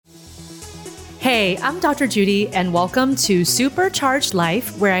Hey, I'm Dr. Judy, and welcome to Supercharged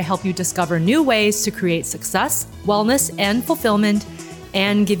Life, where I help you discover new ways to create success, wellness, and fulfillment,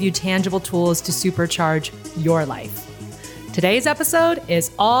 and give you tangible tools to supercharge your life. Today's episode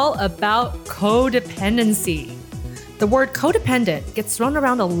is all about codependency. The word codependent gets thrown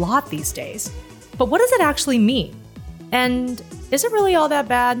around a lot these days, but what does it actually mean? And is it really all that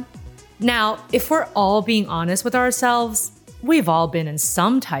bad? Now, if we're all being honest with ourselves, we've all been in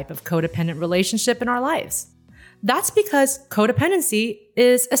some type of codependent relationship in our lives. That's because codependency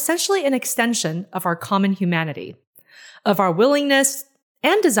is essentially an extension of our common humanity, of our willingness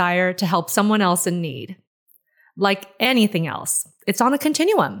and desire to help someone else in need. Like anything else, it's on a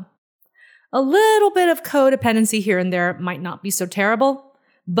continuum. A little bit of codependency here and there might not be so terrible,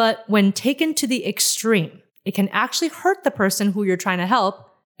 but when taken to the extreme, it can actually hurt the person who you're trying to help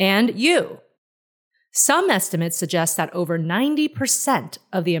and you. Some estimates suggest that over 90%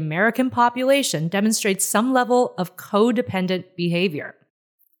 of the American population demonstrates some level of codependent behavior.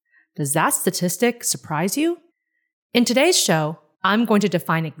 Does that statistic surprise you? In today's show, I'm going to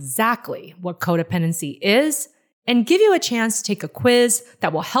define exactly what codependency is and give you a chance to take a quiz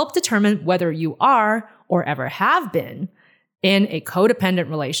that will help determine whether you are or ever have been in a codependent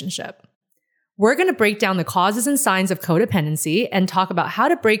relationship. We're going to break down the causes and signs of codependency and talk about how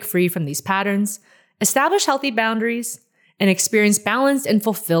to break free from these patterns, establish healthy boundaries, and experience balanced and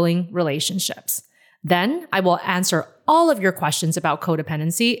fulfilling relationships. Then I will answer all of your questions about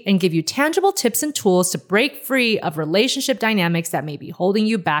codependency and give you tangible tips and tools to break free of relationship dynamics that may be holding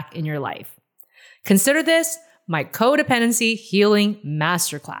you back in your life. Consider this my codependency healing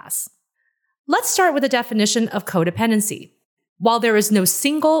masterclass. Let's start with a definition of codependency. While there is no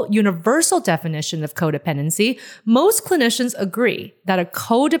single universal definition of codependency, most clinicians agree that a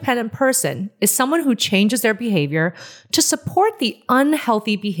codependent person is someone who changes their behavior to support the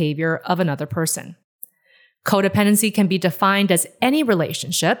unhealthy behavior of another person. Codependency can be defined as any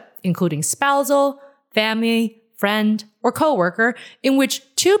relationship, including spousal, family, friend, or coworker, in which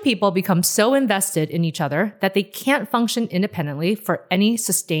two people become so invested in each other that they can't function independently for any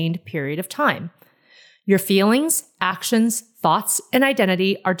sustained period of time. Your feelings, actions, thoughts, and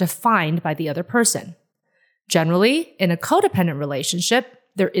identity are defined by the other person. Generally, in a codependent relationship,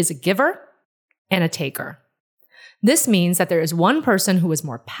 there is a giver and a taker. This means that there is one person who is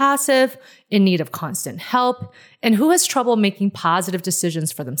more passive, in need of constant help, and who has trouble making positive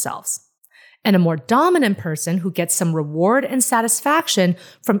decisions for themselves, and a more dominant person who gets some reward and satisfaction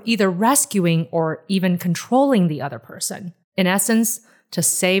from either rescuing or even controlling the other person, in essence, to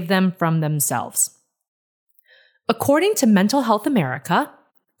save them from themselves. According to Mental Health America,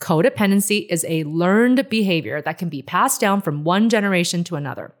 codependency is a learned behavior that can be passed down from one generation to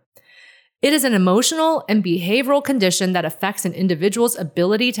another. It is an emotional and behavioral condition that affects an individual's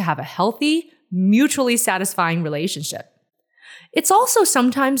ability to have a healthy, mutually satisfying relationship. It's also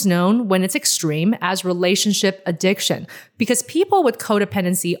sometimes known, when it's extreme, as relationship addiction, because people with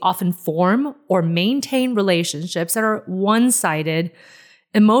codependency often form or maintain relationships that are one-sided,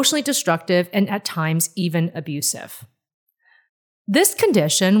 emotionally destructive, and at times even abusive. This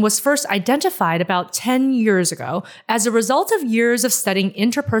condition was first identified about 10 years ago as a result of years of studying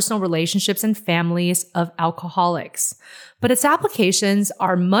interpersonal relationships and families of alcoholics, but its applications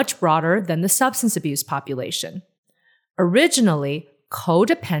are much broader than the substance abuse population. Originally,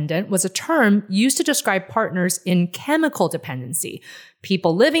 codependent was a term used to describe partners in chemical dependency,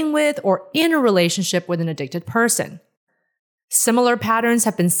 people living with or in a relationship with an addicted person. Similar patterns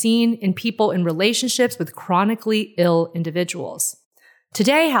have been seen in people in relationships with chronically ill individuals.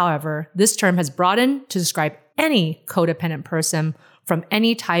 Today, however, this term has broadened to describe any codependent person from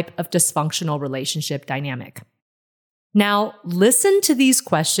any type of dysfunctional relationship dynamic. Now, listen to these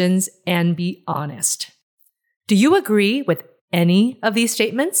questions and be honest. Do you agree with any of these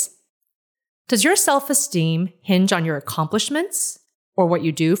statements? Does your self-esteem hinge on your accomplishments or what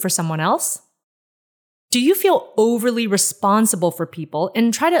you do for someone else? Do you feel overly responsible for people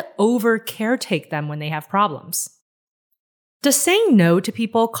and try to over-caretake them when they have problems? Does saying no to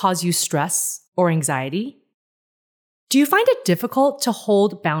people cause you stress or anxiety? Do you find it difficult to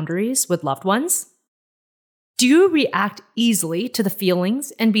hold boundaries with loved ones? Do you react easily to the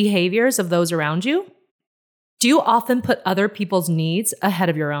feelings and behaviors of those around you? Do you often put other people's needs ahead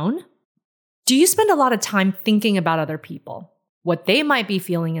of your own? Do you spend a lot of time thinking about other people, what they might be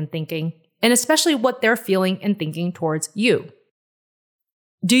feeling and thinking, and especially what they're feeling and thinking towards you?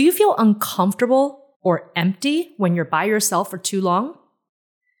 Do you feel uncomfortable or empty when you're by yourself for too long?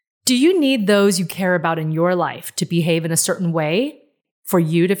 Do you need those you care about in your life to behave in a certain way for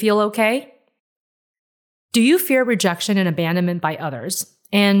you to feel okay? Do you fear rejection and abandonment by others?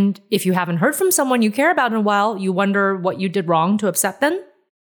 And if you haven't heard from someone you care about in a while, you wonder what you did wrong to upset them?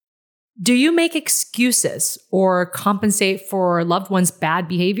 Do you make excuses or compensate for loved ones' bad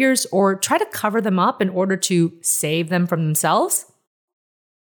behaviors or try to cover them up in order to save them from themselves?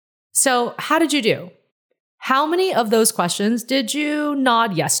 So, how did you do? How many of those questions did you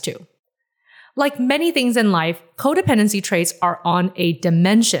nod yes to? Like many things in life, codependency traits are on a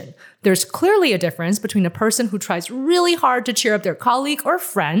dimension. There's clearly a difference between a person who tries really hard to cheer up their colleague or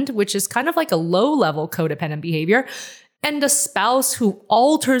friend, which is kind of like a low-level codependent behavior, and a spouse who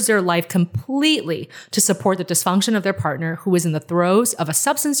alters their life completely to support the dysfunction of their partner who is in the throes of a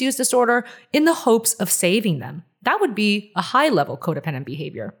substance use disorder in the hopes of saving them. That would be a high-level codependent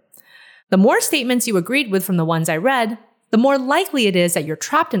behavior. The more statements you agreed with from the ones I read, the more likely it is that you're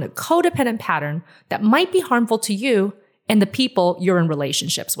trapped in a codependent pattern that might be harmful to you and the people you're in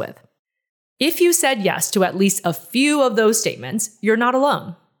relationships with. If you said yes to at least a few of those statements, you're not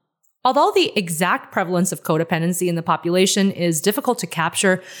alone. Although the exact prevalence of codependency in the population is difficult to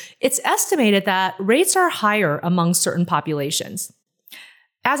capture, it's estimated that rates are higher among certain populations.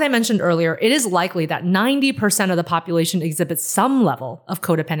 As I mentioned earlier, it is likely that 90% of the population exhibits some level of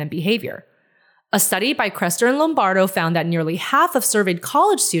codependent behavior. A study by Crester and Lombardo found that nearly half of surveyed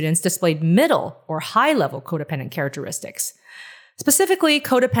college students displayed middle or high-level codependent characteristics. Specifically,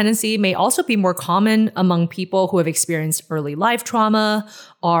 codependency may also be more common among people who have experienced early life trauma,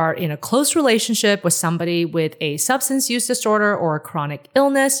 are in a close relationship with somebody with a substance use disorder or a chronic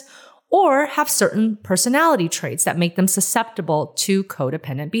illness, or have certain personality traits that make them susceptible to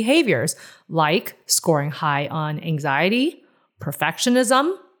codependent behaviors, like scoring high on anxiety,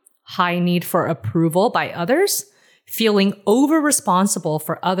 perfectionism, high need for approval by others, feeling over-responsible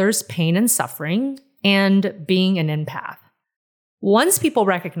for others' pain and suffering, and being an empath. Once people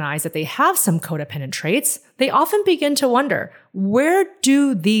recognize that they have some codependent traits, they often begin to wonder, where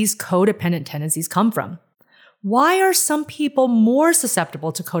do these codependent tendencies come from? Why are some people more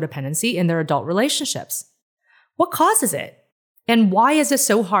susceptible to codependency in their adult relationships? What causes it? And why is it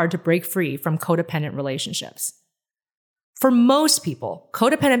so hard to break free from codependent relationships? For most people,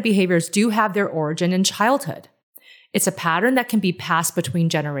 codependent behaviors do have their origin in childhood. It's a pattern that can be passed between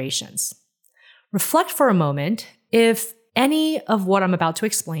generations. Reflect for a moment if any of what I'm about to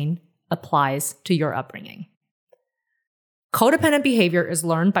explain applies to your upbringing. Codependent behavior is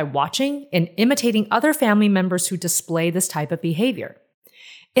learned by watching and imitating other family members who display this type of behavior.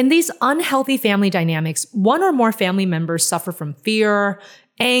 In these unhealthy family dynamics, one or more family members suffer from fear,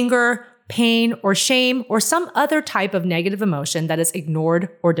 anger, pain, or shame, or some other type of negative emotion that is ignored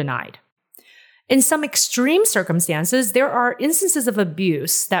or denied. In some extreme circumstances, there are instances of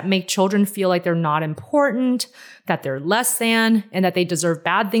abuse that make children feel like they're not important, that they're less than, and that they deserve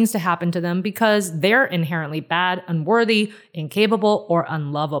bad things to happen to them because they're inherently bad, unworthy, incapable, or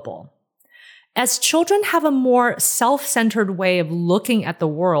unlovable. As children have a more self-centered way of looking at the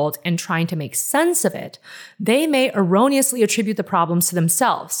world and trying to make sense of it, they may erroneously attribute the problems to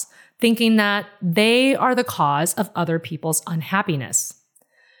themselves, thinking that they are the cause of other people's unhappiness.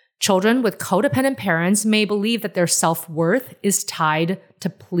 Children with codependent parents may believe that their self-worth is tied to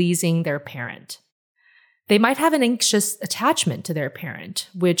pleasing their parent. They might have an anxious attachment to their parent,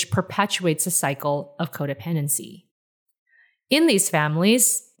 which perpetuates a cycle of codependency. In these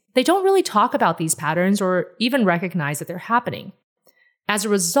families, they don't really talk about these patterns or even recognize that they're happening. As a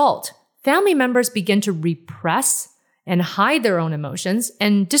result, family members begin to repress and hide their own emotions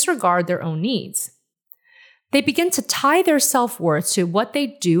and disregard their own needs. They begin to tie their self-worth to what they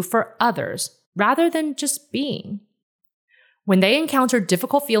do for others rather than just being. When they encounter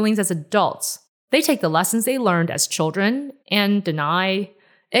difficult feelings as adults, they take the lessons they learned as children and deny,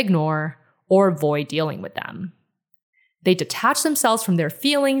 ignore, or avoid dealing with them. They detach themselves from their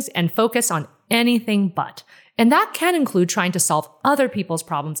feelings and focus on anything but, and that can include trying to solve other people's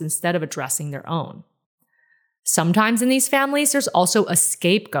problems instead of addressing their own. Sometimes in these families, there's also a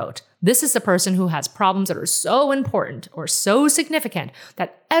scapegoat. This is the person who has problems that are so important or so significant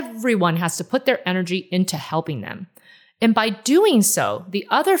that everyone has to put their energy into helping them. And by doing so, the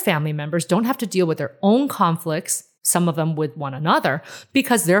other family members don't have to deal with their own conflicts, some of them with one another,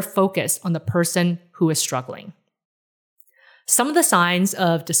 because they're focused on the person who is struggling. Some of the signs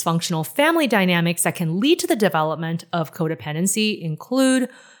of dysfunctional family dynamics that can lead to the development of codependency include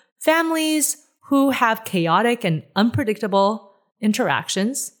families who have chaotic and unpredictable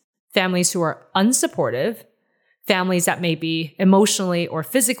interactions, families who are unsupportive, families that may be emotionally or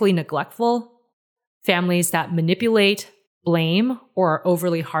physically neglectful, families that manipulate, blame, or are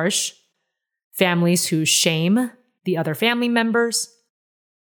overly harsh, families who shame the other family members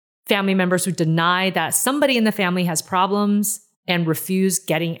who deny that somebody in the family has problems, and refuse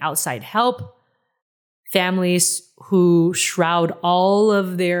getting outside help, families who shroud all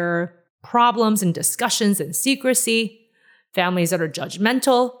of their problems and discussions in secrecy, families that are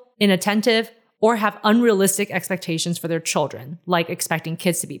judgmental, inattentive, or have unrealistic expectations for their children, like expecting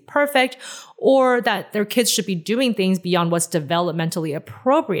kids to be perfect, or that their kids should be doing things beyond what's developmentally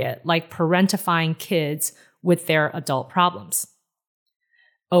appropriate, like parentifying kids with their adult problems.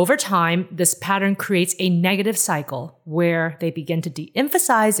 Over time, this pattern creates a negative cycle where they begin to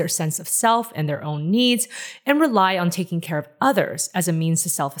de-emphasize their sense of self and their own needs and rely on taking care of others as a means to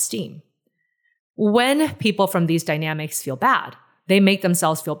self-esteem. When people from these dynamics feel bad, they make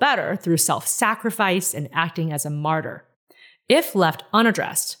themselves feel better through self-sacrifice and acting as a martyr. If left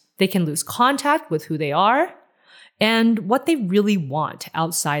unaddressed, they can lose contact with who they are and what they really want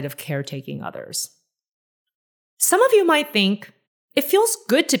outside of caretaking others. Some of you might think, it feels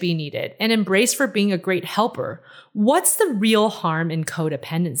good to be needed and embraced for being a great helper. What's the real harm in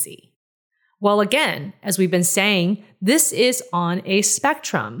codependency? Well, again, as we've been saying, this is on a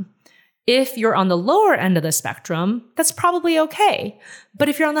spectrum. If you're on the lower end of the spectrum, that's probably okay. But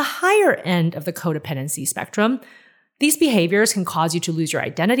if you're on the higher end of the codependency spectrum, these behaviors can cause you to lose your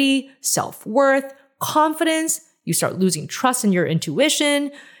identity, self-worth, confidence. You start losing trust in your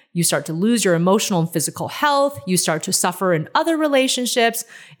intuition. You start to lose your emotional and physical health. You start to suffer in other relationships.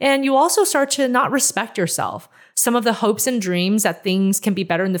 And you also start to not respect yourself. Some of the hopes and dreams that things can be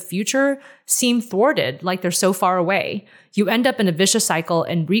better in the future seem thwarted, like they're so far away. You end up in a vicious cycle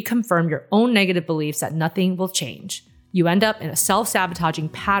and reconfirm your own negative beliefs that nothing will change. You end up in a self-sabotaging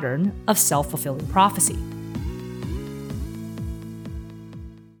pattern of self-fulfilling prophecy.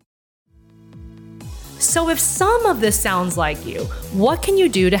 So if some of this sounds like you, what can you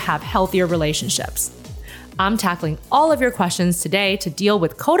do to have healthier relationships? I'm tackling all of your questions today to deal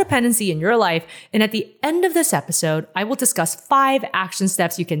with codependency in your life. And at the end of this episode, I will discuss 5 action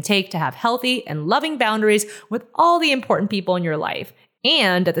steps you can take to have healthy and loving boundaries with all the important people in your life.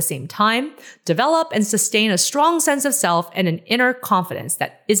 And at the same time, develop and sustain a strong sense of self and an inner confidence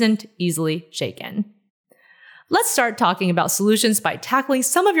that isn't easily shaken. Let's start talking about solutions by tackling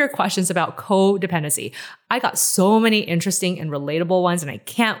some of your questions about codependency. I got so many interesting and relatable ones, and I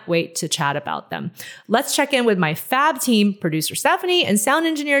can't wait to chat about them. Let's check in with my fab team, producer Stephanie and sound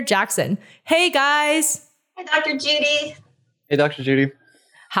engineer Jackson. Hey, guys. Hi, Dr. Judy. Hey, Dr. Judy.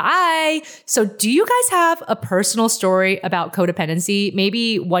 Hi. So do you guys have a personal story about codependency?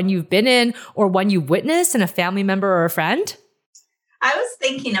 Maybe one you've been in or one you've witnessed in a family member or a friend? I was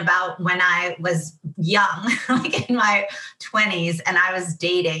thinking about when I was young, like in my 20s, and I was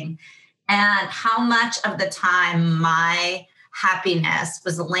dating, and how much of the time my happiness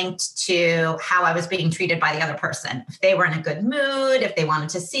was linked to how I was being treated by the other person. If they were in a good mood, if they wanted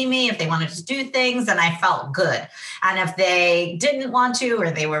to see me, if they wanted to do things, then I felt good. And if they didn't want to, or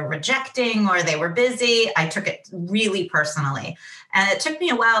they were rejecting, or they were busy, I took it really personally. And it took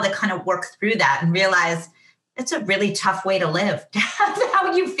me a while to kind of work through that and realize it's a really tough way to live.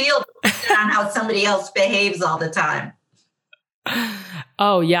 How you feel on how somebody else behaves all the time.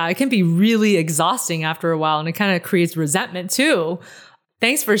 Oh, yeah. It can be really exhausting after a while, and it kind of creates resentment too.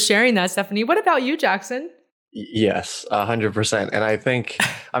 Thanks for sharing that, Stephanie. What about you, Jackson? Yes, 100%. And I think,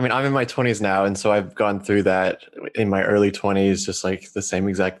 I'm in my 20s now. And so I've gone through that in my early 20s, just like the same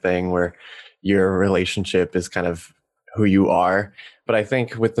exact thing where your relationship is kind of who you are. But I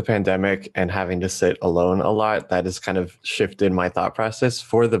think with the pandemic and having to sit alone a lot, that has kind of shifted my thought process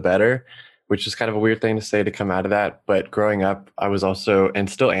for the better, which is kind of a weird thing to say to come out of that. But growing up, I was also, and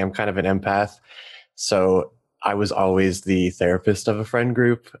still am, kind of an empath. So I was always the therapist of a friend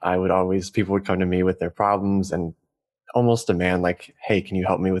group. People would come to me with their problems and almost demand like, hey, can you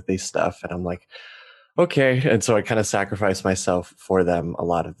help me with this stuff? And I'm like, okay. And so I kind of sacrifice myself for them a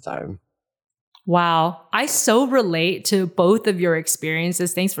lot of the time. Wow. I so relate to both of your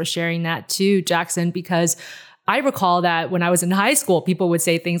experiences. Thanks for sharing that too, Jackson, because I recall that when I was in high school, people would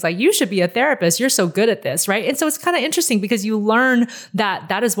say things like, you should be a therapist. You're so good at this, right? And so it's kind of interesting because you learn that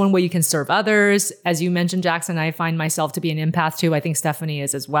that is one way you can serve others. As you mentioned, Jackson, I find myself to be an empath too. I think Stephanie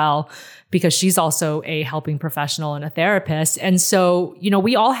is as well, because she's also a helping professional and a therapist. And so,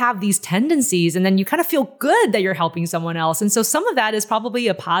 we all have these tendencies, and then you kind of feel good that you're helping someone else. And so some of that is probably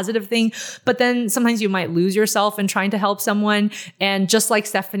a positive thing, but then sometimes you might lose yourself in trying to help someone. And just like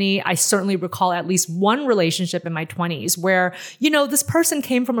Stephanie, I certainly recall at least one relationship in my 20s where, this person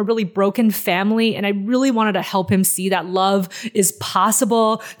came from a really broken family, and I really wanted to help him see that love is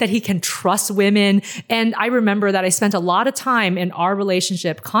possible, that he can trust women. And I remember that I spent a lot of time in our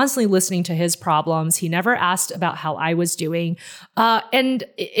relationship constantly listening to his problems. He never asked about how I was doing. And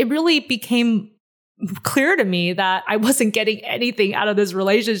it really became clear to me that I wasn't getting anything out of this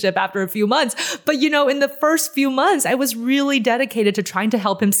relationship after a few months. But, in the first few months, I was really dedicated to trying to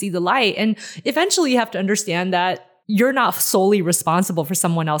help him see the light. And eventually you have to understand that you're not solely responsible for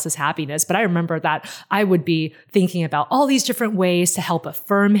someone else's happiness. But I remember that I would be thinking about all these different ways to help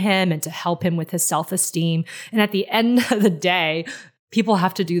affirm him and to help him with his self-esteem. And at the end of the day, people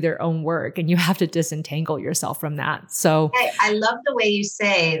have to do their own work and you have to disentangle yourself from that. So I love the way you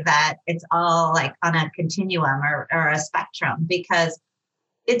say that it's all like on a continuum or a spectrum, because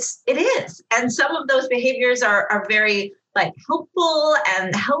it is. And some of those behaviors are very like helpful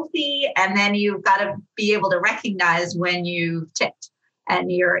and healthy. And then you've got to be able to recognize when you've tipped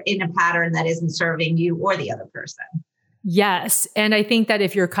and you're in a pattern that isn't serving you or the other person. Yes. And I think that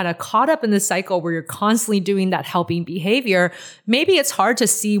if you're kind of caught up in the cycle where you're constantly doing that helping behavior, maybe it's hard to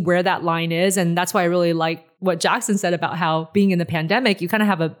see where that line is. And that's why I really like what Jackson said about how being in the pandemic, you kind of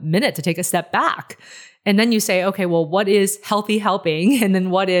have a minute to take a step back. And then you say, okay, well, what is healthy helping? And then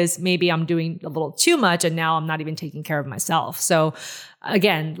what is maybe I'm doing a little too much and now I'm not even taking care of myself. So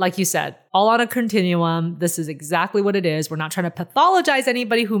again, like you said, all on a continuum. This is exactly what it is. We're not trying to pathologize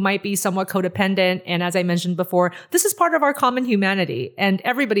anybody who might be somewhat codependent. And as I mentioned before, this is part of our common humanity. And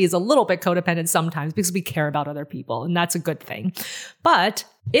everybody is a little bit codependent sometimes because we care about other people. And that's a good thing. But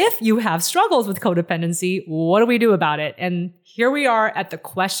if you have struggles with codependency, what do we do about it? And here we are at the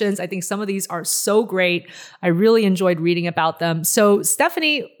questions. I think some of these are so great. I really enjoyed reading about them. So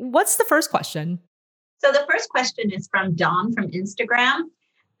Stephanie, what's the first question? So the first question is from Dawn from Instagram.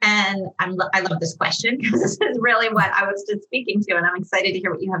 And I love this question because this is really what I was just speaking to. And I'm excited to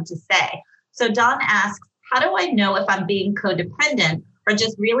hear what you have to say. So Dawn asks, how do I know if I'm being codependent or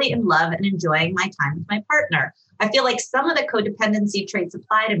just really in love and enjoying my time with my partner? I feel like some of the codependency traits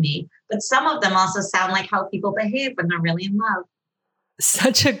apply to me, but some of them also sound like how people behave when they're really in love.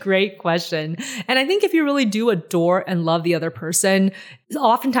 Such a great question. And I think if you really do adore and love the other person,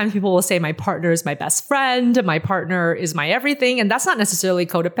 oftentimes people will say, my partner is my best friend, my partner is my everything. And that's not necessarily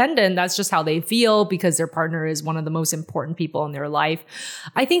codependent. That's just how they feel because their partner is one of the most important people in their life.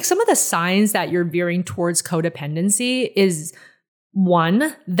 I think some of the signs that you're veering towards codependency is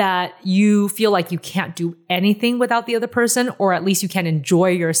one, that you feel like you can't do anything without the other person, or at least you can't enjoy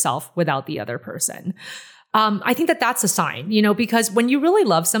yourself without the other person. I think that that's a sign, because when you really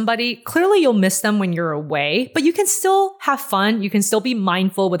love somebody, clearly you'll miss them when you're away, but you can still have fun. You can still be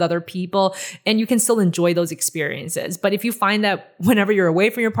mindful with other people and you can still enjoy those experiences. But if you find that whenever you're away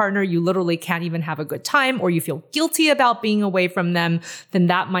from your partner, you literally can't even have a good time or you feel guilty about being away from them, then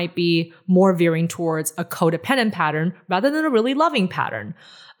that might be more veering towards a codependent pattern rather than a really loving pattern.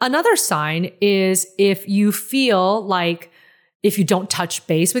 Another sign is if you feel like if you don't touch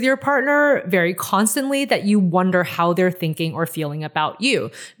base with your partner very constantly, that you wonder how they're thinking or feeling about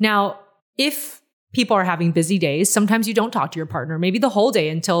you. Now, if people are having busy days, sometimes you don't talk to your partner, maybe the whole day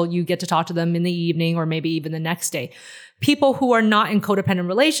until you get to talk to them in the evening or maybe even the next day. People who are not in codependent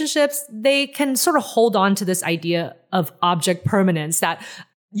relationships, they can sort of hold on to this idea of object permanence that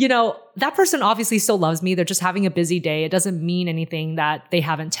that person obviously still loves me. They're just having a busy day. It doesn't mean anything that they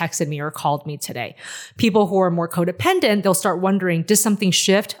haven't texted me or called me today. People who are more codependent, they'll start wondering, does something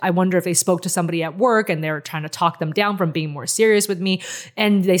shift? I wonder if they spoke to somebody at work and they're trying to talk them down from being more serious with me.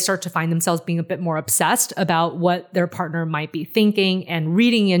 And they start to find themselves being a bit more obsessed about what their partner might be thinking and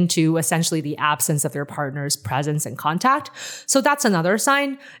reading into essentially the absence of their partner's presence and contact. So that's another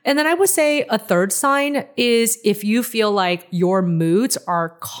sign. And then I would say a third sign is if you feel like your moods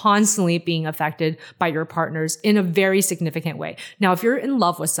are constantly being affected by your partners in a very significant way. Now, if you're in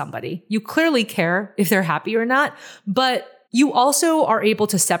love with somebody, you clearly care if they're happy or not, but you also are able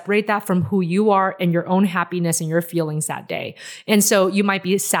to separate that from who you are and your own happiness and your feelings that day. And so you might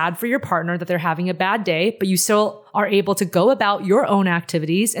be sad for your partner that they're having a bad day, but you still are able to go about your own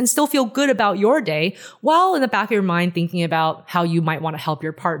activities and still feel good about your day while in the back of your mind thinking about how you might want to help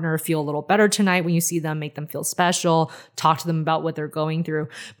your partner feel a little better tonight when you see them, make them feel special, talk to them about what they're going through.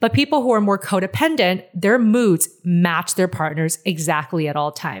 But people who are more codependent, their moods match their partners exactly at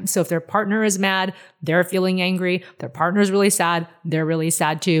all times. So if their partner is mad, they're feeling angry. Their partner's really sad, they're really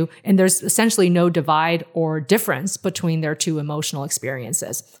sad too. And there's essentially no divide or difference between their two emotional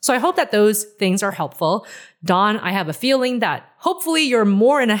experiences. So I hope that those things are helpful. Dawn, I have a feeling that hopefully you're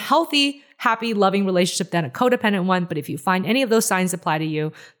more in a healthy, happy, loving relationship than a codependent one. But if you find any of those signs apply to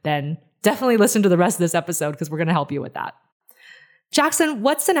you, then definitely listen to the rest of this episode because we're going to help you with that. Jackson,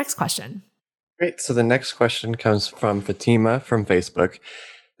 what's the next question? Great. So the next question comes from Fatima from Facebook.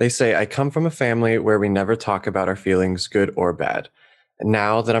 They say, I come from a family where we never talk about our feelings, good or bad. And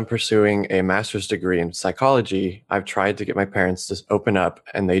now that I'm pursuing a master's degree in psychology, I've tried to get my parents to open up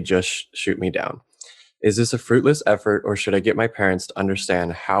and they just shoot me down. Is this a fruitless effort, or should I get my parents to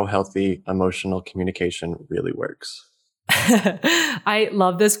understand how healthy emotional communication really works? I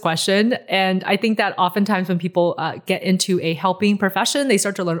love this question. And I think that oftentimes when people get into a helping profession, they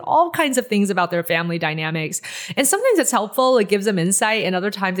start to learn all kinds of things about their family dynamics. And sometimes it's helpful. It gives them insight. And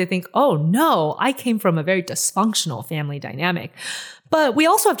other times they think, oh no, I came from a very dysfunctional family dynamic. But we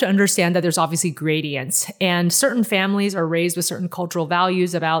also have to understand that there's obviously gradients, and certain families are raised with certain cultural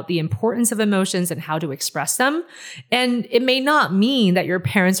values about the importance of emotions and how to express them. And it may not mean that your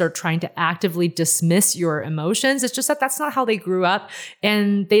parents are trying to actively dismiss your emotions. It's just that that's not how they grew up,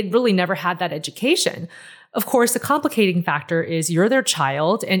 and they really never had that education. Of course, the complicating factor is you're their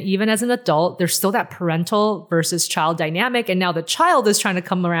child. And even as an adult, there's still that parental versus child dynamic. And now the child is trying to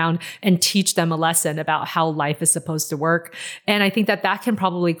come around and teach them a lesson about how life is supposed to work. And I think that that can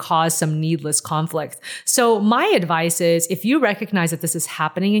probably cause some needless conflict. So my advice is, if you recognize that this is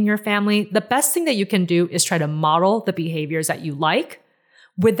happening in your family, the best thing that you can do is try to model the behaviors that you like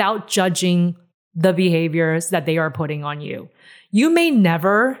without judging the behaviors that they are putting on you. You may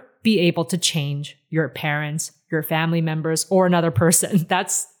never be able to change your parents, your family members, or another person.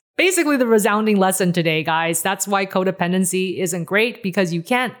 That's basically the resounding lesson today, guys. That's why codependency isn't great, because you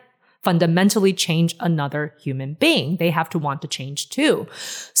can't fundamentally change another human being. They have to want to change too.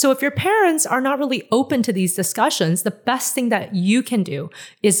 So if your parents are not really open to these discussions, the best thing that you can do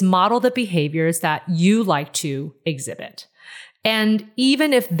is model the behaviors that you like to exhibit. And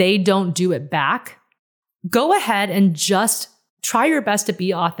even if they don't do it back, go ahead and just try your best to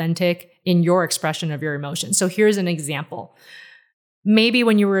be authentic in your expression of your emotions. So here's an example. Maybe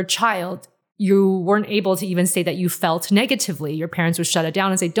when you were a child, you weren't able to even say that you felt negatively. Your parents would shut it down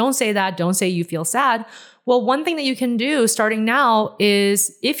and say, don't say that. Don't say you feel sad. Well, one thing that you can do starting now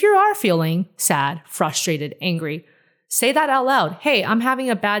is, if you are feeling sad, frustrated, angry, say that out loud. Hey, I'm having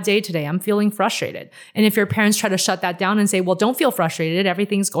a bad day today. I'm feeling frustrated. And if your parents try to shut that down and say, well, don't feel frustrated.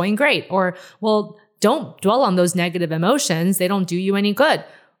 Everything's going great. Or, well, don't dwell on those negative emotions. They don't do you any good.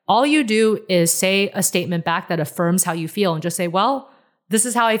 All you do is say a statement back that affirms how you feel, and just say, well, this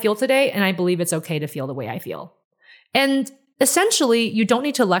is how I feel today, and I believe it's okay to feel the way I feel. And essentially, you don't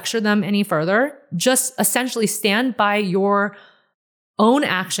need to lecture them any further. Just essentially stand by your own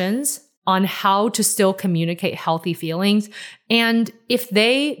actions on how to still communicate healthy feelings. And if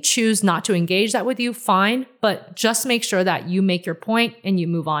they choose not to engage that with you, fine, but just make sure that you make your point and you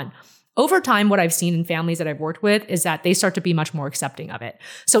move on. Over time, what I've seen in families that I've worked with is that they start to be much more accepting of it.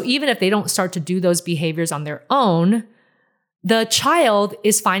 So even if they don't start to do those behaviors on their own, the child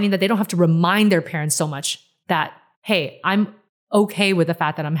is finding that they don't have to remind their parents so much that, hey, I'm okay with the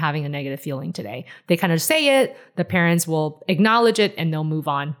fact that I'm having a negative feeling today. They kind of say it, the parents will acknowledge it, and they'll move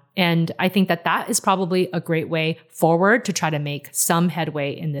on. And I think that that is probably a great way forward to try to make some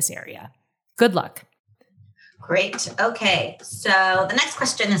headway in this area. Good luck. Great. Okay. So the next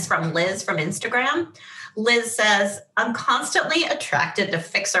question is from Liz from Instagram. Liz says, I'm constantly attracted to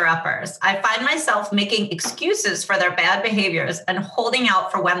fixer-uppers. I find myself making excuses for their bad behaviors and holding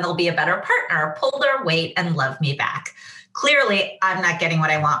out for when they'll be a better partner, pull their weight, and love me back. Clearly, I'm not getting what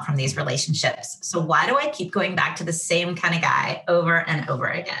I want from these relationships. So why do I keep going back to the same kind of guy over and over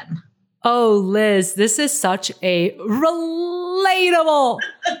again? Oh, Liz, this is such a relatable,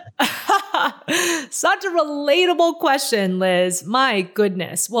 such a relatable question, Liz. My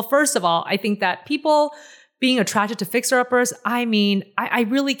goodness. Well, first of all, I think that people being attracted to fixer-uppers, I mean, I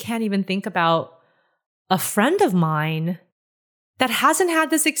really can't even think about a friend of mine that hasn't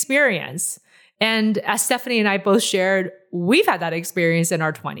had this experience. And as Stephanie and I both shared, we've had that experience in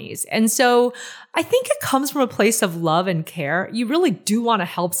our 20s. And so I think it comes from a place of love and care. You really do want to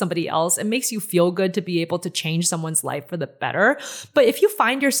help somebody else. It makes you feel good to be able to change someone's life for the better. But if you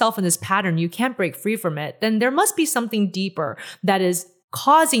find yourself in this pattern, you can't break free from it, then there must be something deeper that is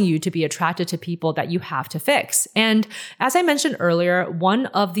causing you to be attracted to people that you have to fix. And as I mentioned earlier, one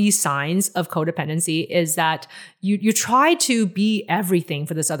of these signs of codependency is that you try to be everything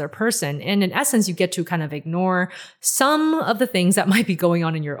for this other person. And in essence, you get to kind of ignore some of the things that might be going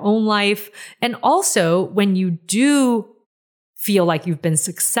on in your own life. And also, when you do feel like you've been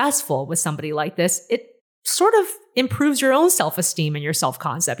successful with somebody like this, it sort of improves your own self-esteem and your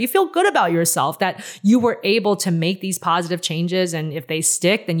self-concept. You feel good about yourself that you were able to make these positive changes. And if they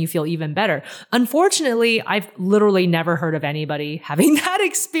stick, then you feel even better. Unfortunately, I've literally never heard of anybody having that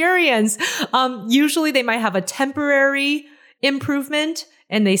experience. Usually they might have a temporary improvement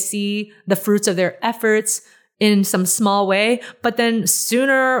and they see the fruits of their efforts in some small way, but then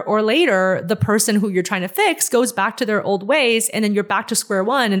sooner or later, the person who you're trying to fix goes back to their old ways, and then you're back to square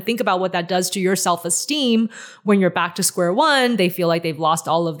one. And think about what that does to your self-esteem. When you're back to square one, they feel like they've lost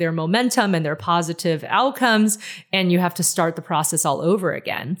all of their momentum and their positive outcomes, and you have to start the process all over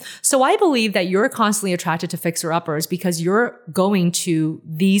again. So I believe that you're constantly attracted to fixer-uppers because you're going to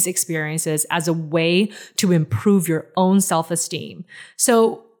these experiences as a way to improve your own self-esteem.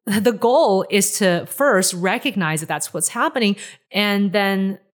 So the goal is to first recognize that that's what's happening and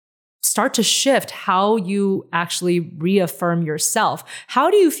then start to shift how you actually reaffirm yourself. How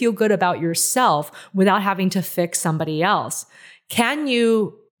do you feel good about yourself without having to fix somebody else? Can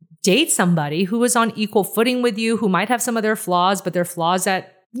you date somebody who is on equal footing with you, who might have some of their flaws, but they're flaws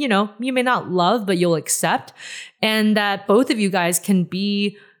that, you may not love, but you'll accept, and that both of you guys can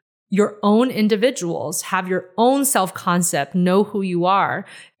be your own individuals, have your own self-concept, know who you are.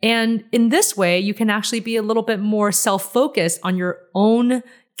 And in this way, you can actually be a little bit more self-focused on your own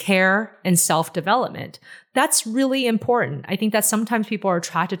care and self-development. That's really important. I think that sometimes people are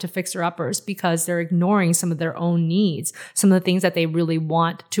attracted to fixer-uppers because they're ignoring some of their own needs, some of the things that they really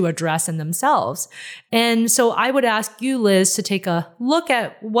want to address in themselves. And so I would ask you, Liz, to take a look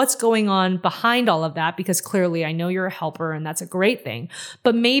at what's going on behind all of that, because clearly I know you're a helper and that's a great thing.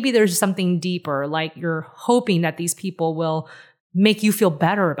 But maybe there's something deeper, like you're hoping that these people will make you feel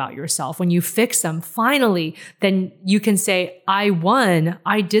better about yourself. When you fix them, finally, then you can say, I won,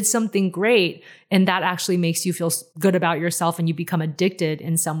 I did something great. And that actually makes you feel good about yourself, and you become addicted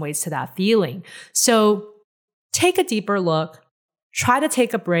in some ways to that feeling. So take a deeper look, try to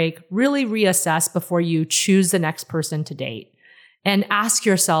take a break, really reassess before you choose the next person to date. And ask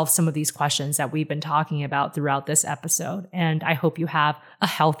yourself some of these questions that we've been talking about throughout this episode. And I hope you have a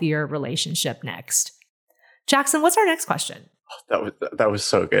healthier relationship next. Jackson, what's our next question? That was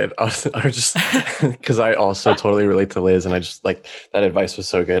so good. I was just because I also totally relate to Liz, and I just like that advice was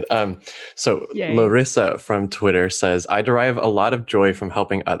so good. So Yay. Larissa from Twitter says, I derive a lot of joy from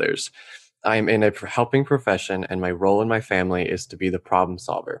helping others. I'm in a helping profession, and my role in my family is to be the problem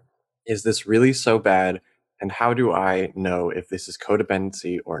solver. Is this really so bad? And how do I know if this is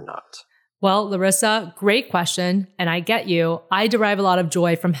codependency or not? Well, Larissa, great question. And I get you. I derive a lot of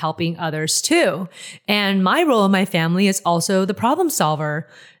joy from helping others too. And my role in my family is also the problem solver.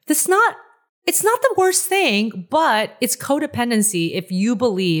 It's not the worst thing, but it's codependency if you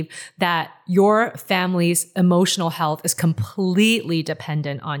believe that your family's emotional health is completely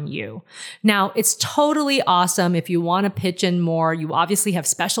dependent on you. Now, it's totally awesome if you want to pitch in more. You obviously have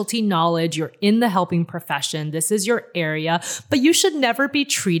specialty knowledge. You're in the helping profession. This is your area, but you should never be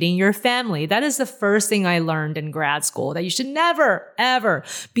treating your family. That is the first thing I learned in grad school, that you should never, ever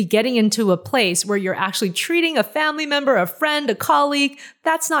be getting into a place where you're actually treating a family member, a friend, a colleague.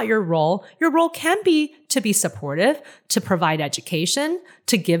 That's not your role. Your role can be to be supportive, to provide education,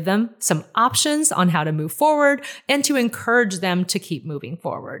 to give them some options on how to move forward, and to encourage them to keep moving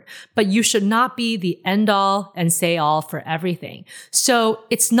forward. But you should not be the end all and say all for everything. So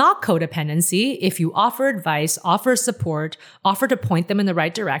it's not codependency if you offer advice, offer support, offer to point them in the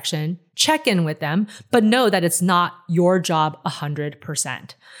right direction, check in with them, but know that it's not your job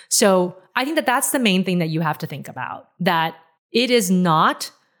 100%. So I think that that's the main thing that you have to think about, that it is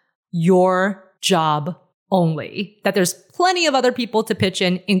not your job only, that there's plenty of other people to pitch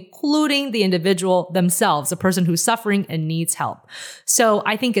in, including the individual themselves, the person who's suffering and needs help. So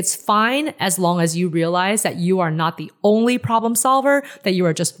I think it's fine as long as you realize that you are not the only problem solver, that you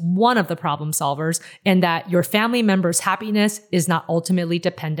are just one of the problem solvers, and that your family member's happiness is not ultimately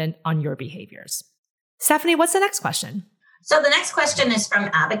dependent on your behaviors. Stephanie, what's the next question? So the next question is from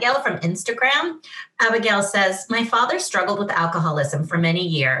Abigail from Instagram. Abigail says, my father struggled with alcoholism for many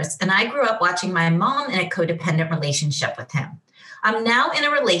years, and I grew up watching my mom in a codependent relationship with him. I'm now in a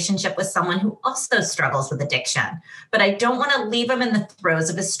relationship with someone who also struggles with addiction, but I don't want to leave him in the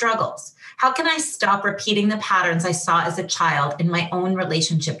throes of his struggles. How can I stop repeating the patterns I saw as a child in my own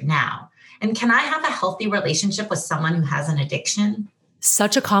relationship now? And can I have a healthy relationship with someone who has an addiction?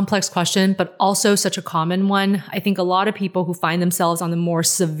 Such a complex question, but also such a common one. I think a lot of people who find themselves on the more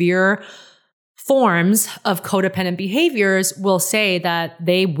severe forms of codependent behaviors will say that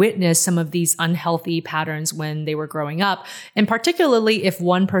they witnessed some of these unhealthy patterns when they were growing up. And particularly if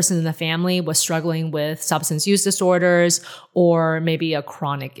one person in the family was struggling with substance use disorders or maybe a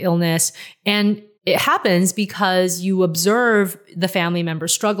chronic illness. And it happens because you observe the family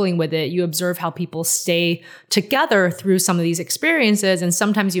members struggling with it. You observe how people stay together through some of these experiences. And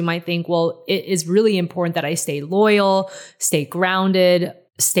sometimes you might think, well, it is really important that I stay loyal, stay grounded,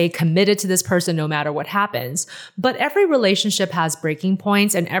 stay committed to this person no matter what happens. But every relationship has breaking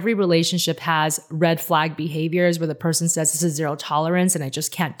points, and every relationship has red flag behaviors where the person says this is zero tolerance and I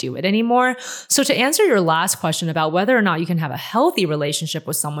just can't do it anymore. So to answer your last question about whether or not you can have a healthy relationship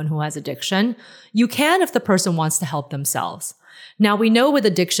with someone who has addiction, you can if the person wants to help themselves. Now, we know with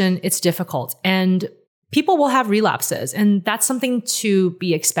addiction, it's difficult, and people will have relapses, and that's something to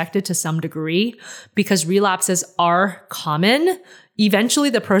be expected to some degree because relapses are common. Eventually,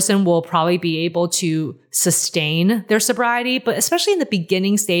 the person will probably be able to sustain their sobriety, but especially in the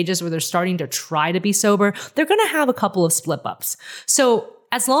beginning stages where they're starting to try to be sober, they're going to have a couple of slip-ups. So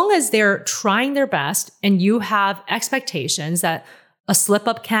as long as they're trying their best and you have expectations that a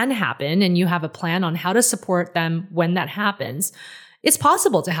slip-up can happen and you have a plan on how to support them when that happens, it's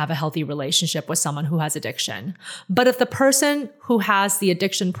possible to have a healthy relationship with someone who has addiction. But if the person who has the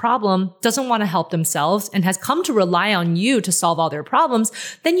addiction problem doesn't want to help themselves and has come to rely on you to solve all their problems,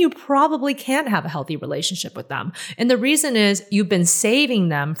 then you probably can't have a healthy relationship with them. And the reason is you've been saving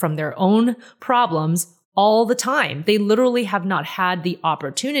them from their own problems all the time. They literally have not had the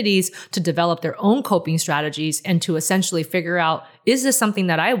opportunities to develop their own coping strategies and to essentially figure out, is this something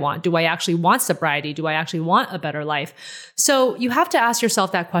that I want? Do I actually want sobriety? Do I actually want a better life? So you have to ask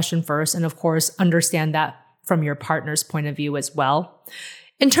yourself that question first. And of course, understand that from your partner's point of view as well.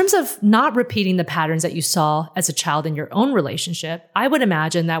 In terms of not repeating the patterns that you saw as a child in your own relationship, I would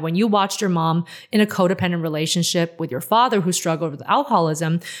imagine that when you watched your mom in a codependent relationship with your father who struggled with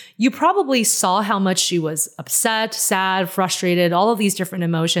alcoholism, you probably saw how much she was upset, sad, frustrated, all of these different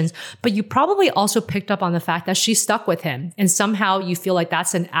emotions, but you probably also picked up on the fact that she stuck with him, and somehow you feel like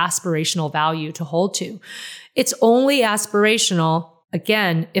that's an aspirational value to hold to. It's only aspirational,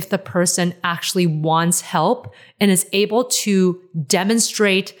 again, if the person actually wants help and is able to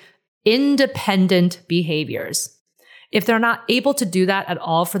demonstrate independent behaviors. If they're not able to do that at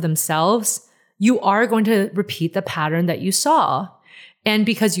all for themselves, you are going to repeat the pattern that you saw. And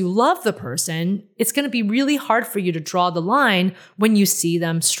because you love the person, it's going to be really hard for you to draw the line when you see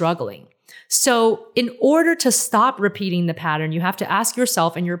them struggling. So in order to stop repeating the pattern, you have to ask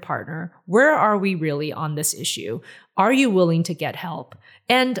yourself and your partner, where are we really on this issue? Are you willing to get help?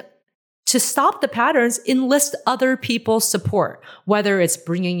 And to stop the patterns, enlist other people's support, whether it's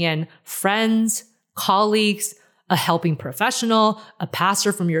bringing in friends, colleagues, a helping professional, a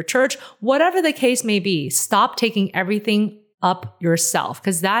pastor from your church, whatever the case may be. Stop taking everything up yourself,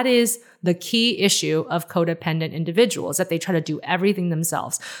 because that is the key issue of codependent individuals, that they try to do everything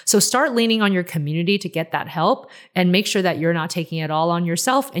themselves. So start leaning on your community to get that help and make sure that you're not taking it all on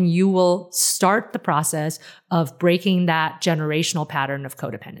yourself, and you will start the process of breaking that generational pattern of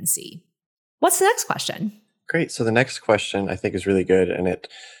codependency. What's the next question? Great. So the next question I think is really good, and it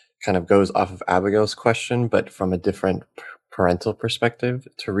kind of goes off of Abigail's question, but from a different parental perspective.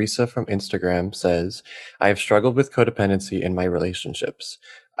 Teresa from Instagram says, I have struggled with codependency in my relationships.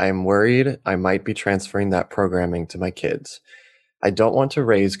 I am worried I might be transferring that programming to my kids. I don't want to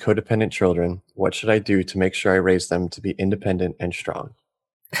raise codependent children. What should I do to make sure I raise them to be independent and strong?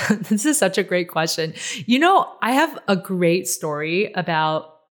 This is such a great question. I have a great story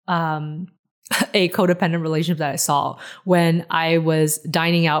about a codependent relationship that I saw when I was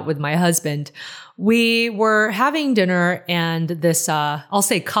dining out with my husband. We were having dinner, and this, I'll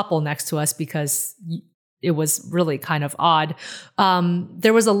say couple next to us because it was really kind of odd.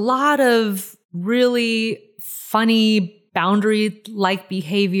 There was a lot of really funny boundary-like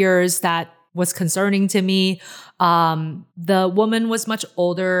behaviors that was concerning to me. The woman was much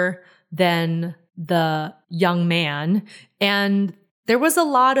older than the young man, and there was a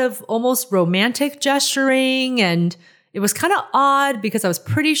lot of almost romantic gesturing, and it was kind of odd because I was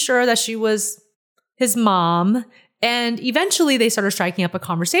pretty sure that she was his mom. And eventually they started striking up a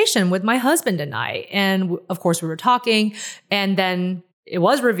conversation with my husband and I. And of course we were talking, and then it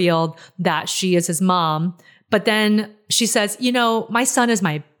was revealed that she is his mom. But then she says, my son is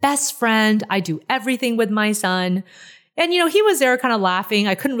my best friend. I do everything with my son. And, he was there kind of laughing.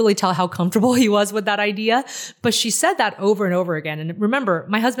 I couldn't really tell how comfortable he was with that idea, but she said that over and over again. And remember,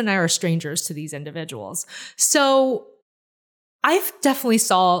 my husband and I are strangers to these individuals. So I've definitely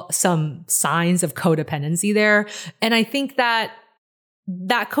saw some signs of codependency there. And I think that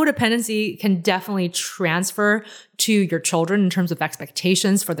codependency can definitely transfer to your children in terms of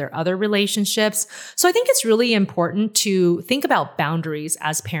expectations for their other relationships. So I think it's really important to think about boundaries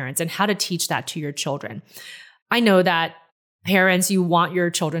as parents and how to teach that to your children. I know that parents, you want your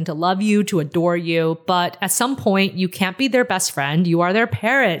children to love you, to adore you, but at some point you can't be their best friend. You are their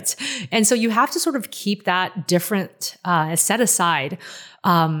parent. And so you have to sort of keep that different, set aside,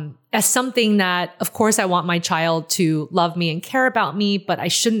 as something that, of course, I want my child to love me and care about me, but I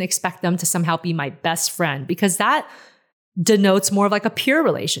shouldn't expect them to somehow be my best friend, because that denotes more of like a peer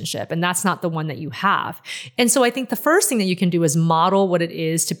relationship, and that's not the one that you have. And so I think the first thing that you can do is model what it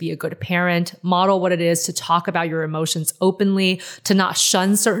is to be a good parent, model what it is to talk about your emotions openly, to not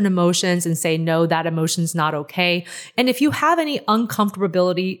shun certain emotions and say, no, that emotion's not okay. And if you have any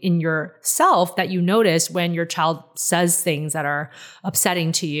uncomfortability in yourself that you notice when your child says things that are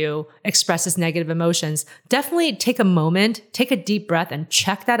upsetting to you, expresses negative emotions, definitely take a moment, take a deep breath, and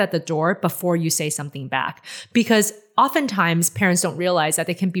check that at the door before you say something back. Because oftentimes, parents don't realize that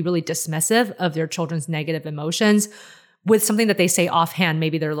they can be really dismissive of their children's negative emotions with something that they say offhand.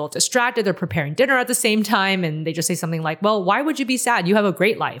 Maybe they're a little distracted, they're preparing dinner at the same time, and they just say something like, well, why would you be sad? You have a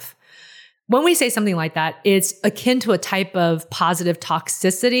great life. When we say something like that, it's akin to a type of positive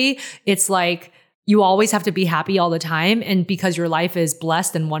toxicity. It's like, you always have to be happy all the time. And because your life is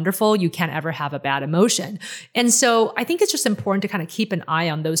blessed and wonderful, you can't ever have a bad emotion. And so I think it's just important to kind of keep an eye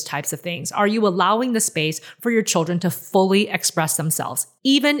on those types of things. Are you allowing the space for your children to fully express themselves,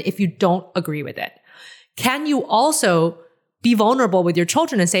 even if you don't agree with it? Can you also be vulnerable with your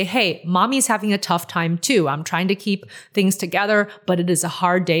children and say, hey, mommy's having a tough time too. I'm trying to keep things together, but it is a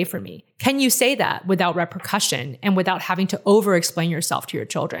hard day for me. Can you say that without repercussion and without having to over-explain yourself to your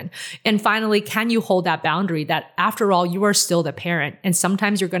children? And finally, can you hold that boundary that after all, you are still the parent, and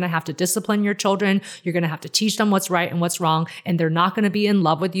sometimes you're going to have to discipline your children. You're going to have to teach them what's right and what's wrong, and they're not going to be in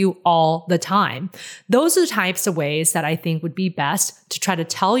love with you all the time. Those are the types of ways that I think would be best to try to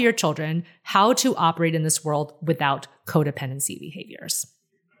tell your children how to operate in this world without codependency behaviors.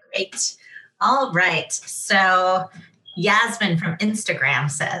 Great. All right. So Yasmin from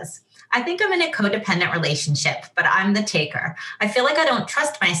Instagram says, I think I'm in a codependent relationship, but I'm the taker. I feel like I don't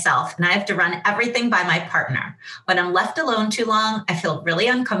trust myself and I have to run everything by my partner. When I'm left alone too long, I feel really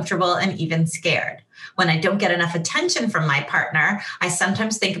uncomfortable and even scared. When I don't get enough attention from my partner, I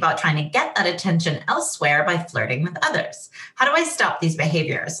sometimes think about trying to get that attention elsewhere by flirting with others. How do I stop these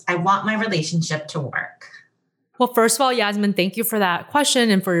behaviors? I want my relationship to work. Well, first of all, Yasmin, thank you for that question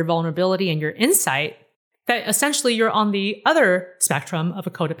and for your vulnerability and your insight that essentially you're on the other spectrum of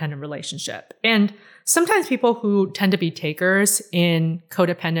a codependent relationship. And sometimes people who tend to be takers in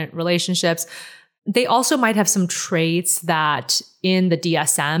codependent relationships, they also might have some traits that in the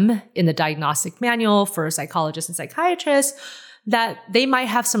DSM, in the diagnostic manual for psychologists and psychiatrists, that they might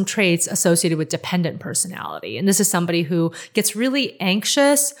have some traits associated with dependent personality. And this is somebody who gets really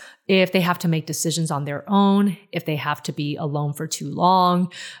anxious if they have to make decisions on their own, if they have to be alone for too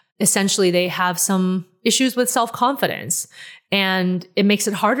long. Essentially, they have some issues with self-confidence, and it makes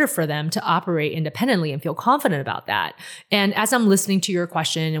it harder for them to operate independently and feel confident about that. And as I'm listening to your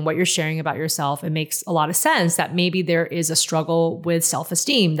question and what you're sharing about yourself, it makes a lot of sense that maybe there is a struggle with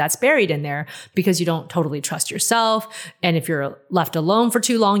self-esteem that's buried in there because you don't totally trust yourself. And if you're left alone for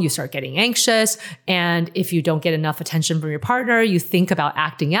too long, you start getting anxious. And if you don't get enough attention from your partner, you think about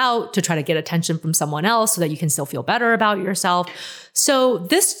acting out to try to get attention from someone else so that you can still feel better about yourself. So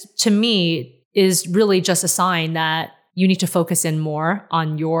this, to me, is really just a sign that you need to focus in more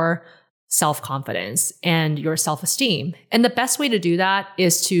on your self-confidence and your self-esteem. And the best way to do that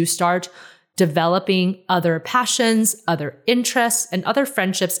is to start developing other passions, other interests, and other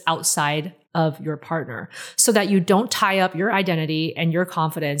friendships outside of your partner so that you don't tie up your identity and your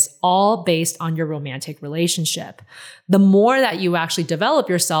confidence all based on your romantic relationship. The more that you actually develop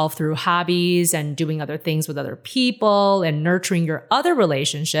yourself through hobbies and doing other things with other people and nurturing your other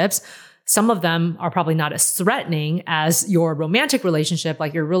relationships, some of them are probably not as threatening as your romantic relationship,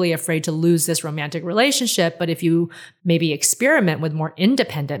 like you're really afraid to lose this romantic relationship. But if you maybe experiment with more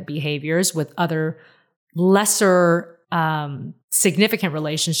independent behaviors with other lesser significant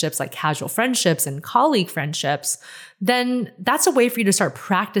relationships like casual friendships and colleague friendships, then that's a way for you to start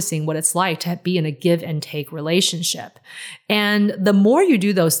practicing what it's like to be in a give and take relationship. And the more you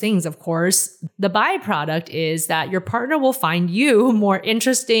do those things, of course, the byproduct is that your partner will find you more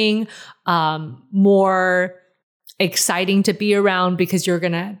interesting, more exciting to be around because you're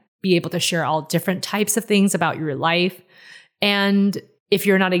going to be able to share all different types of things about your life. And if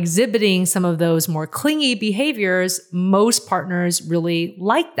you're not exhibiting some of those more clingy behaviors, most partners really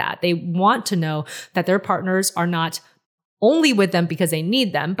like that. They want to know that their partners are not only with them because they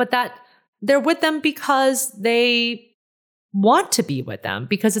need them, but that they're with them because they want to be with them,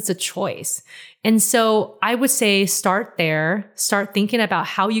 because it's a choice. And so I would say start there, start thinking about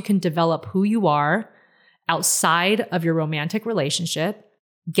how you can develop who you are outside of your romantic relationship.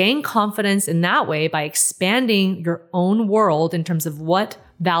 Gain confidence in that way by expanding your own world in terms of what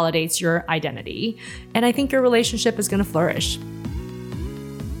validates your identity. And I think your relationship is going to flourish.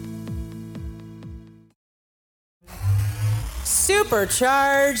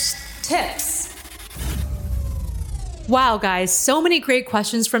 Supercharged tips. Wow, guys, so many great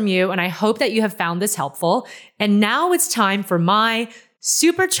questions from you, and I hope that you have found this helpful. And now it's time for my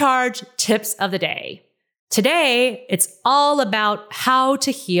supercharged tips of the day. Today, it's all about how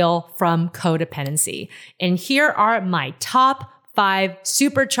to heal from codependency. And here are my top 5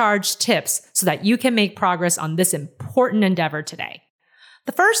 supercharged tips so that you can make progress on this important endeavor today.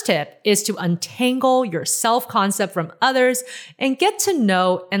 The first tip is to untangle your self-concept from others and get to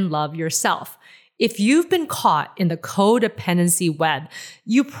know and love yourself. If you've been caught in the codependency web,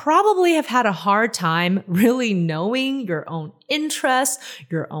 you probably have had a hard time really knowing your own interests,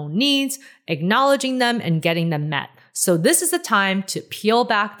 your own needs, acknowledging them, and getting them met. So this is the time to peel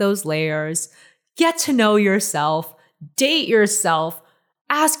back those layers, get to know yourself, date yourself,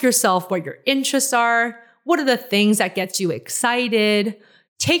 ask yourself what your interests are, what are the things that gets you excited,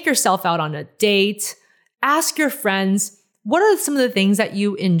 take yourself out on a date, ask your friends, what are some of the things that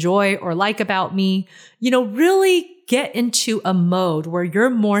you enjoy or like about me? Really get into a mode where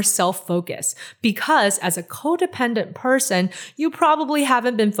you're more self-focused, because as a codependent person, you probably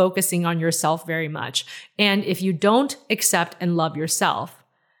haven't been focusing on yourself very much. And if you don't accept and love yourself,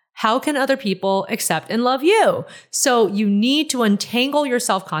 how can other people accept and love you? So you need to untangle your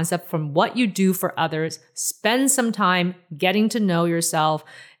self-concept from what you do for others, spend some time getting to know yourself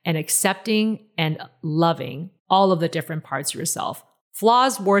and accepting and loving all of the different parts of yourself,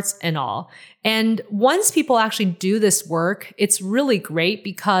 flaws, warts, and all. And once people actually do this work, it's really great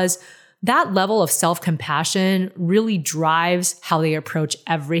because that level of self-compassion really drives how they approach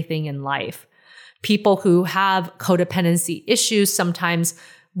everything in life. People who have codependency issues sometimes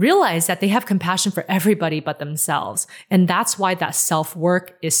realize that they have compassion for everybody but themselves. And that's why that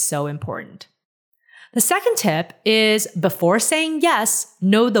self-work is so important. The second tip is, before saying yes,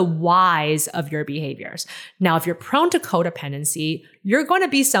 know the whys of your behaviors. Now, if you're prone to codependency, you're going to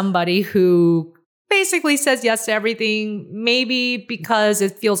be somebody who basically says yes to everything, maybe because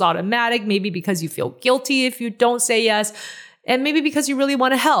it feels automatic, maybe because you feel guilty if you don't say yes, and maybe because you really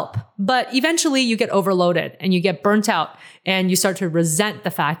want to help. But eventually you get overloaded and you get burnt out and you start to resent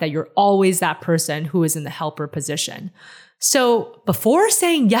the fact that you're always that person who is in the helper position. So before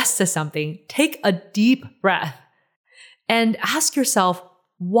saying yes to something, take a deep breath and ask yourself,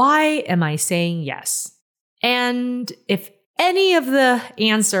 why am I saying yes? And if any of the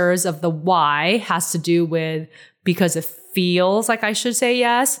answers of the why has to do with because it feels like I should say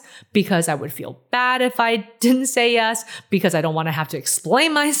yes, because I would feel bad if I didn't say yes, because I don't want to have to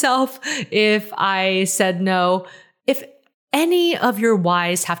explain myself if I said no, if any of your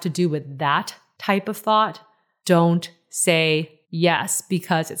whys have to do with that type of thought, don't say yes,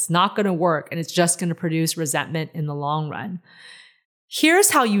 because it's not going to work and it's just going to produce resentment in the long run. Here's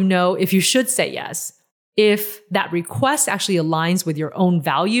how you know if you should say yes. If that request actually aligns with your own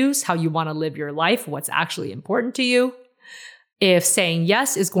values, how you want to live your life, what's actually important to you. If saying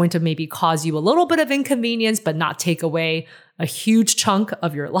yes is going to maybe cause you a little bit of inconvenience, but not take away a huge chunk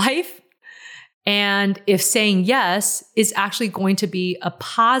of your life. And if saying yes is actually going to be a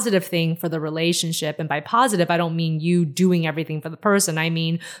positive thing for the relationship, and by positive, I don't mean you doing everything for the person. I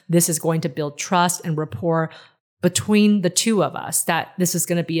mean, this is going to build trust and rapport between the two of us, that this is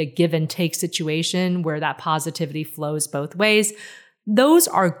going to be a give and take situation where that positivity flows both ways. Those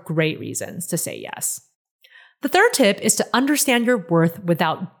are great reasons to say yes. The third tip is to understand your worth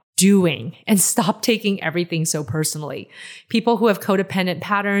without doing and stop taking everything so personally. People who have codependent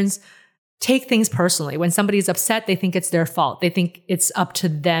patterns take things personally. When somebody's upset, they think it's their fault. They think it's up to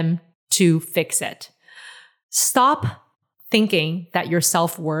them to fix it. Stop thinking that your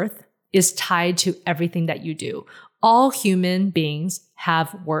self-worth is tied to everything that you do. All human beings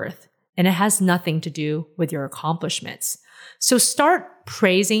have worth, and it has nothing to do with your accomplishments. So start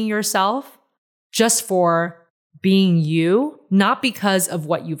praising yourself just for being you, not because of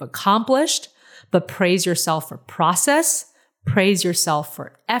what you've accomplished, but praise yourself for process, praise yourself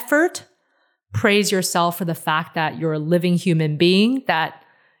for effort, praise yourself for the fact that you're a living human being that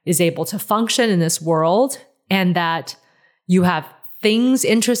is able to function in this world and that you have things,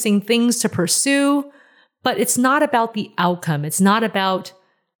 interesting things to pursue, but it's not about the outcome. It's not about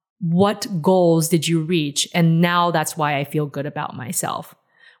what goals did you reach, and now that's why I feel good about myself.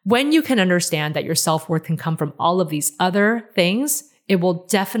 When you can understand that your self-worth can come from all of these other things, it will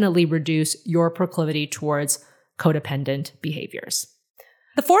definitely reduce your proclivity towards codependent behaviors.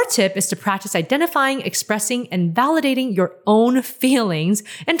 The fourth tip is to practice identifying, expressing, and validating your own feelings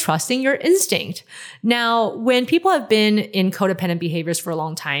and trusting your instinct. Now, when people have been in codependent behaviors for a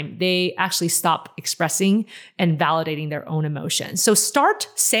long time, they actually stop expressing and validating their own emotions. So start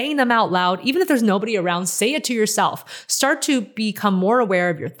saying them out loud. Even if there's nobody around, say it to yourself. Start to become more aware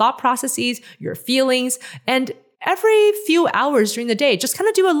of your thought processes, your feelings, and every few hours during the day, just kind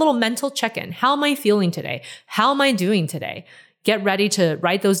of do a little mental check-in. How am I feeling today? How am I doing today? Get ready to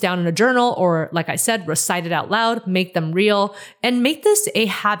write those down in a journal or, like I said, recite it out loud, make them real, and make this a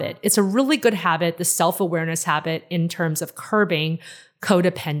habit. It's a really good habit, the self-awareness habit in terms of curbing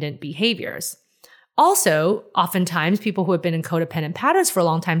codependent behaviors. Also, oftentimes people who have been in codependent patterns for a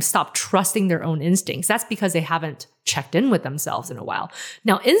long time stop trusting their own instincts. That's because they haven't checked in with themselves in a while.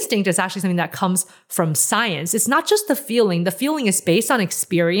 Now, instinct is actually something that comes from science. It's not just the feeling. The feeling is based on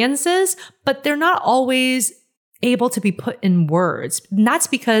experiences, but they're not always able to be put in words. And that's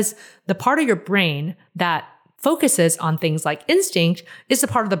because the part of your brain that focuses on things like instinct is the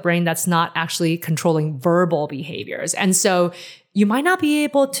part of the brain that's not actually controlling verbal behaviors. And so you might not be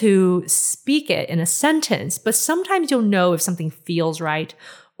able to speak it in a sentence, but sometimes you'll know if something feels right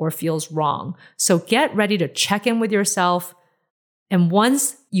or feels wrong. So get ready to check in with yourself. And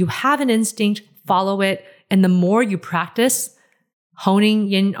once you have an instinct, follow it. And the more you practice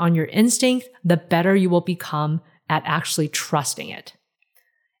honing in on your instinct, the better you will become at actually trusting it.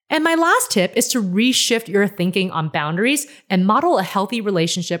 And my last tip is to reshift your thinking on boundaries and model a healthy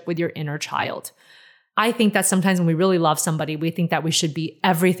relationship with your inner child. I think that sometimes when we really love somebody, we think that we should be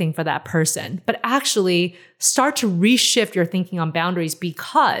everything for that person. But actually start to reshift your thinking on boundaries,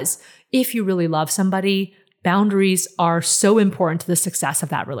 because if you really love somebody, boundaries are so important to the success of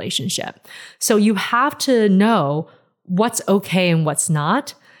that relationship. So you have to know what's okay and what's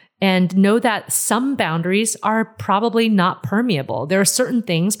not. And know that some boundaries are probably not permeable. There are certain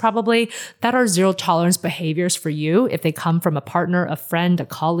things probably that are zero tolerance behaviors for you if they come from a partner, a friend, a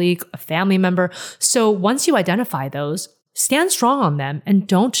colleague, a family member. So once you identify those, stand strong on them and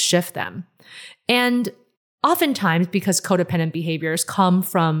don't shift them. And oftentimes, because codependent behaviors come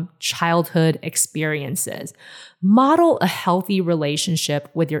from childhood experiences, model a healthy relationship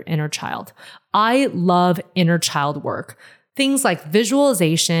with your inner child. I love inner child work. Things like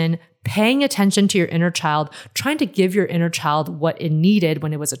visualization, paying attention to your inner child, trying to give your inner child what it needed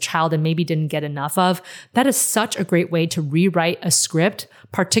when it was a child and maybe didn't get enough of. That is such a great way to rewrite a script,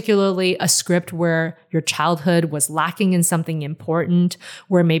 particularly a script where your childhood was lacking in something important,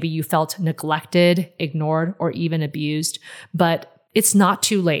 where maybe you felt neglected, ignored, or even abused. But it's not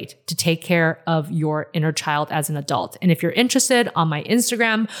too late to take care of your inner child as an adult. And if you're interested, on my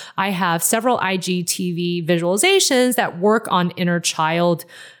Instagram, I have several IGTV visualizations that work on inner child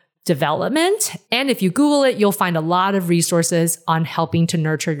development. And if you Google it, you'll find a lot of resources on helping to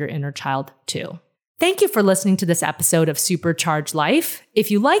nurture your inner child too. Thank you for listening to this episode of Supercharged Life.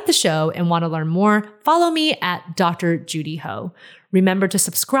 If you like the show and want to learn more, follow me at Dr. Judy Ho. Remember to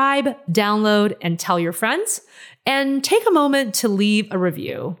subscribe, download, and tell your friends. And take a moment to leave a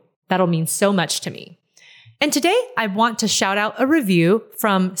review. That'll mean so much to me. And today I want to shout out a review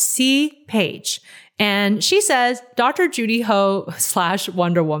from C. Page. And she says, Dr. Judy Ho /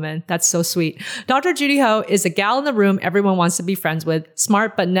 Wonder Woman. That's so sweet. Dr. Judy Ho is a gal in the room everyone wants to be friends with,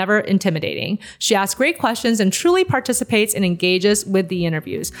 smart but never intimidating. She asks great questions and truly participates and engages with the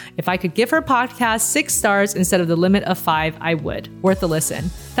interviews. If I could give her podcast 6 stars instead of the limit of 5, I would. Worth a listen.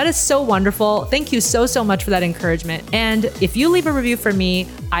 That is so wonderful. Thank you so much for that encouragement. And if you leave a review for me,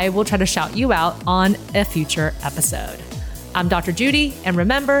 I will try to shout you out on a future episode. I'm Dr. Judy, and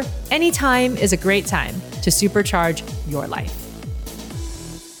remember, any time is a great time to supercharge your life.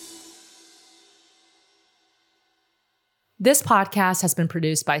 This podcast has been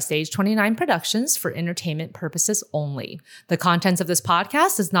produced by Stage 29 Productions for entertainment purposes only. The contents of this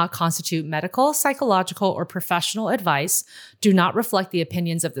podcast does not constitute medical, psychological, or professional advice, do not reflect the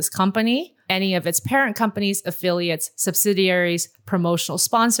opinions of this company, any of its parent companies, affiliates, subsidiaries, promotional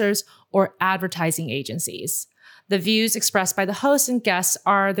sponsors, or advertising agencies. The views expressed by the host and guests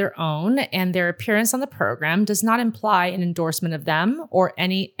are their own, and their appearance on the program does not imply an endorsement of them or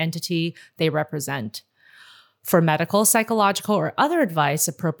any entity they represent. For medical, psychological, or other advice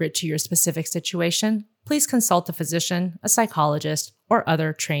appropriate to your specific situation, please consult a physician, a psychologist, or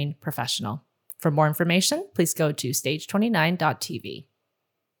other trained professional. For more information, please go to stage29.tv.